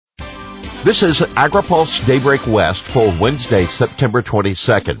This is AgriPulse Daybreak West for Wednesday, September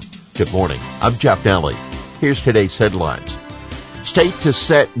 22nd. Good morning. I'm Jeff Nally. Here's today's headlines. State to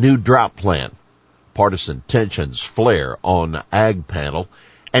set new drought plan. Partisan tensions flare on Ag panel.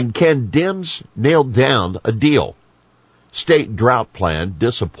 And can Dems nail down a deal? State drought plan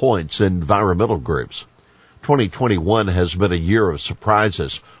disappoints environmental groups. 2021 has been a year of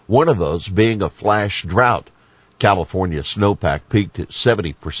surprises, one of those being a flash drought. California snowpack peaked at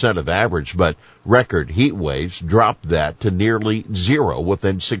 70% of average, but record heat waves dropped that to nearly zero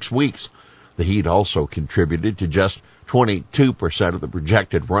within 6 weeks. The heat also contributed to just 22% of the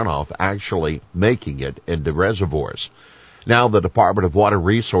projected runoff actually making it into reservoirs. Now the Department of Water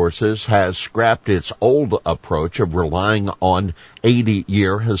Resources has scrapped its old approach of relying on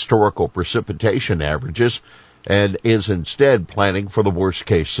 80-year historical precipitation averages and is instead planning for the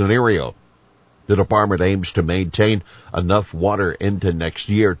worst-case scenario. The department aims to maintain enough water into next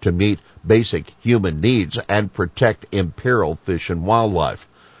year to meet basic human needs and protect imperiled fish and wildlife.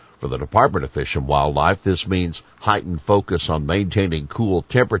 For the Department of Fish and Wildlife, this means heightened focus on maintaining cool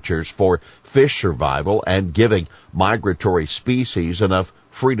temperatures for fish survival and giving migratory species enough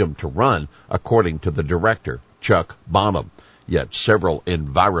freedom to run, according to the director, Chuck Bonham. Yet several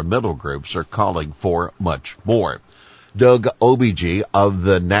environmental groups are calling for much more. Doug Obige of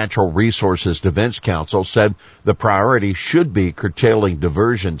the Natural Resources Defense Council said the priority should be curtailing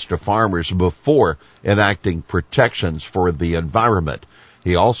diversions to farmers before enacting protections for the environment.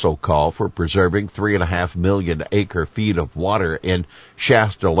 He also called for preserving 3.5 million acre-feet of water in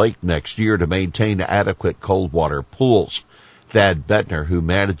Shasta Lake next year to maintain adequate cold water pools. Thad Bettner, who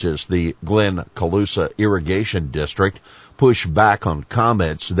manages the Glen Colusa Irrigation District, pushed back on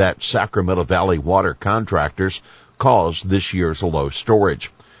comments that Sacramento Valley water contractors caused this year's low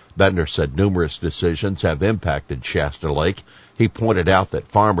storage. Bettner said numerous decisions have impacted Shasta Lake. He pointed out that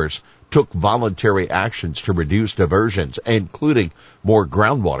farmers took voluntary actions to reduce diversions, including more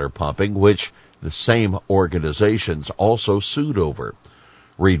groundwater pumping, which the same organizations also sued over.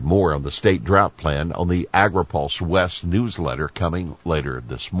 Read more on the state drought plan on the AgriPulse West newsletter coming later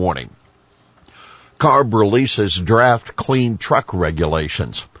this morning. CARB releases draft clean truck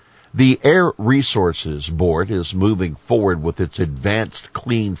regulations. The Air Resources Board is moving forward with its advanced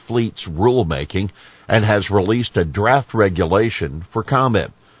clean fleets rulemaking and has released a draft regulation for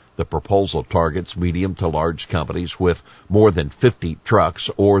comment. The proposal targets medium to large companies with more than 50 trucks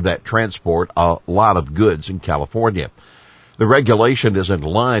or that transport a lot of goods in California. The regulation is in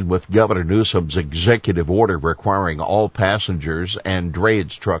line with Governor Newsom's executive order requiring all passengers and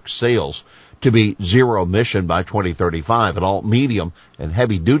drayage truck sales to be zero emission by 2035 and all medium and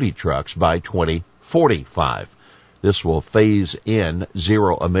heavy duty trucks by 2045. This will phase in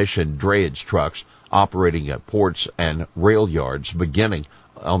zero emission drayage trucks operating at ports and rail yards beginning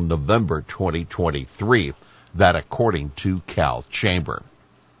on November 2023. That according to Cal Chamber.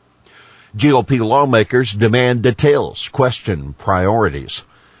 GOP lawmakers demand details, question priorities.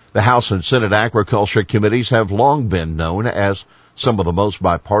 The House and Senate Agriculture Committees have long been known as some of the most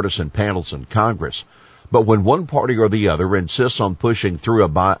bipartisan panels in Congress. But when one party or the other insists on pushing through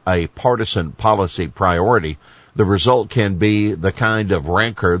a partisan policy priority, the result can be the kind of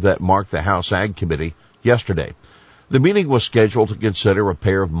rancor that marked the House Ag Committee yesterday. The meeting was scheduled to consider a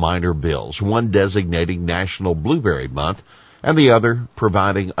pair of minor bills, one designating National Blueberry Month and the other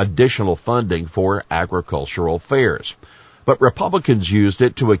providing additional funding for agricultural fairs. But Republicans used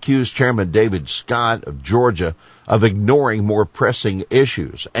it to accuse Chairman David Scott of Georgia of ignoring more pressing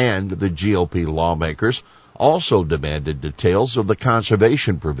issues, and the GOP lawmakers also demanded details of the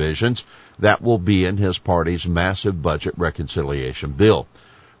conservation provisions that will be in his party's massive budget reconciliation bill.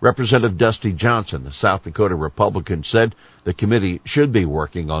 Representative Dusty Johnson, the South Dakota Republican, said the committee should be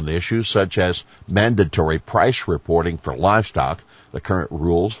working on issues such as mandatory price reporting for livestock. The current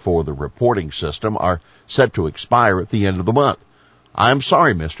rules for the reporting system are set to expire at the end of the month. I'm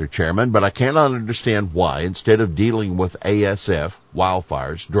sorry, Mr. Chairman, but I cannot understand why, instead of dealing with ASF,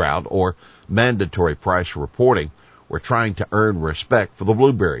 wildfires, drought, or mandatory price reporting, we're trying to earn respect for the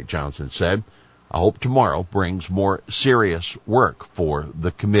blueberry, Johnson said. I hope tomorrow brings more serious work for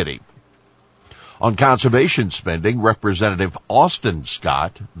the committee. On conservation spending, Representative Austin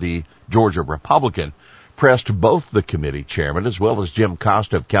Scott, the Georgia Republican, pressed both the committee chairman as well as Jim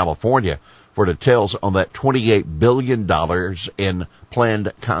Costa of California for details on that $28 billion in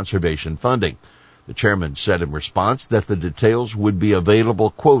planned conservation funding. The chairman said in response that the details would be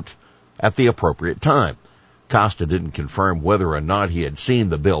available, quote, at the appropriate time. Costa didn't confirm whether or not he had seen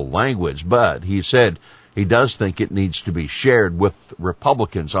the bill language, but he said he does think it needs to be shared with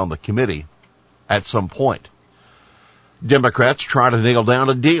Republicans on the committee at some point. Democrats try to nail down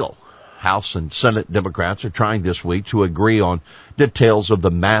a deal. House and Senate Democrats are trying this week to agree on details of the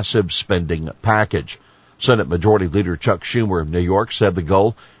massive spending package. Senate Majority Leader Chuck Schumer of New York said the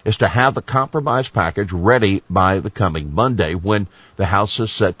goal is to have the compromise package ready by the coming Monday when the House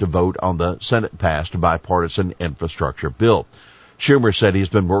is set to vote on the Senate-passed bipartisan infrastructure bill. Schumer said he's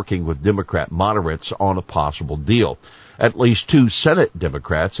been working with Democrat moderates on a possible deal. At least 2 Senate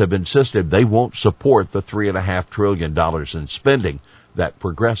Democrats have insisted they won't support the $3.5 trillion in spending that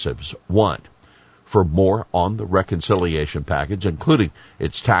progressives want. For more on the reconciliation package, including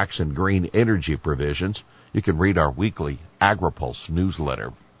its tax and green energy provisions, you can read our weekly AgriPulse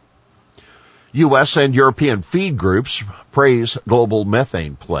newsletter. U.S. and European feed groups praise global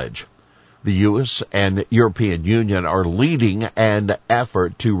methane pledge. The U.S. and European Union are leading an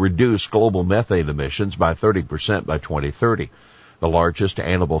effort to reduce global methane emissions by 30% by 2030. The largest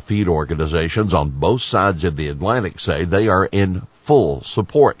animal feed organizations on both sides of the Atlantic say they are in full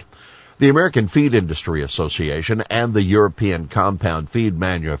support. The American Feed Industry Association and the European compound feed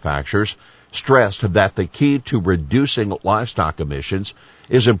manufacturers stressed that the key to reducing livestock emissions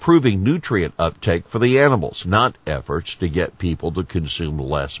is improving nutrient uptake for the animals, not efforts to get people to consume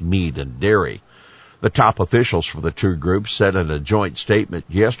less meat and dairy. The top officials for the two groups said in a joint statement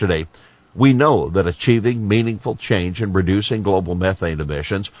yesterday, "We know that achieving meaningful change in reducing global methane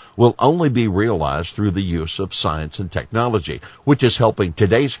emissions will only be realized through the use of science and technology, which is helping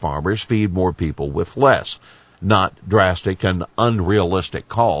today's farmers feed more people with less, not drastic and unrealistic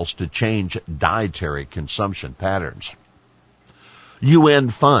calls to change dietary consumption patterns." UN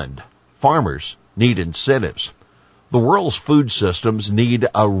Fund. Farmers need incentives. The world's food systems need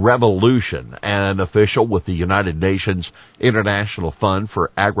a revolution, an official with the United Nations International Fund for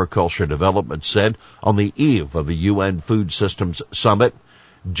Agriculture Development said on the eve of the UN Food Systems Summit.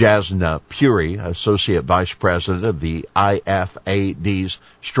 Jasna Puri, Associate Vice President of the IFAD's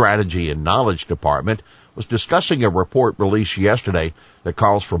Strategy and Knowledge Department, was discussing a report released yesterday that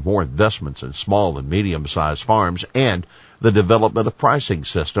calls for more investments in small and medium-sized farms and the development of pricing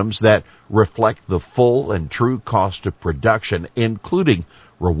systems that reflect the full and true cost of production, including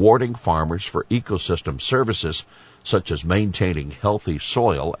rewarding farmers for ecosystem services such as maintaining healthy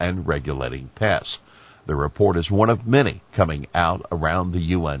soil and regulating pests. The report is one of many coming out around the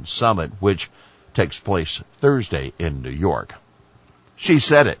UN summit, which takes place Thursday in New York. She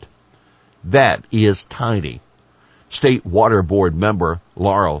said it. That is tiny. State Water Board member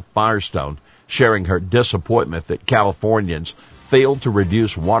Laurel Firestone sharing her disappointment that Californians failed to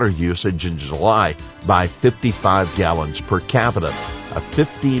reduce water usage in July by 55 gallons per capita, a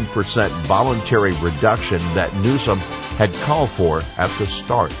 15% voluntary reduction that Newsom had called for at the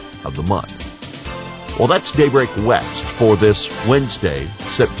start of the month. Well, that's Daybreak West for this Wednesday,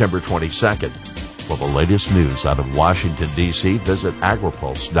 September 22nd. For the latest news out of Washington, D.C., visit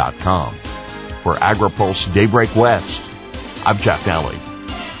agripulse.com. For AgriPulse Daybreak West, I'm Jeff Daly.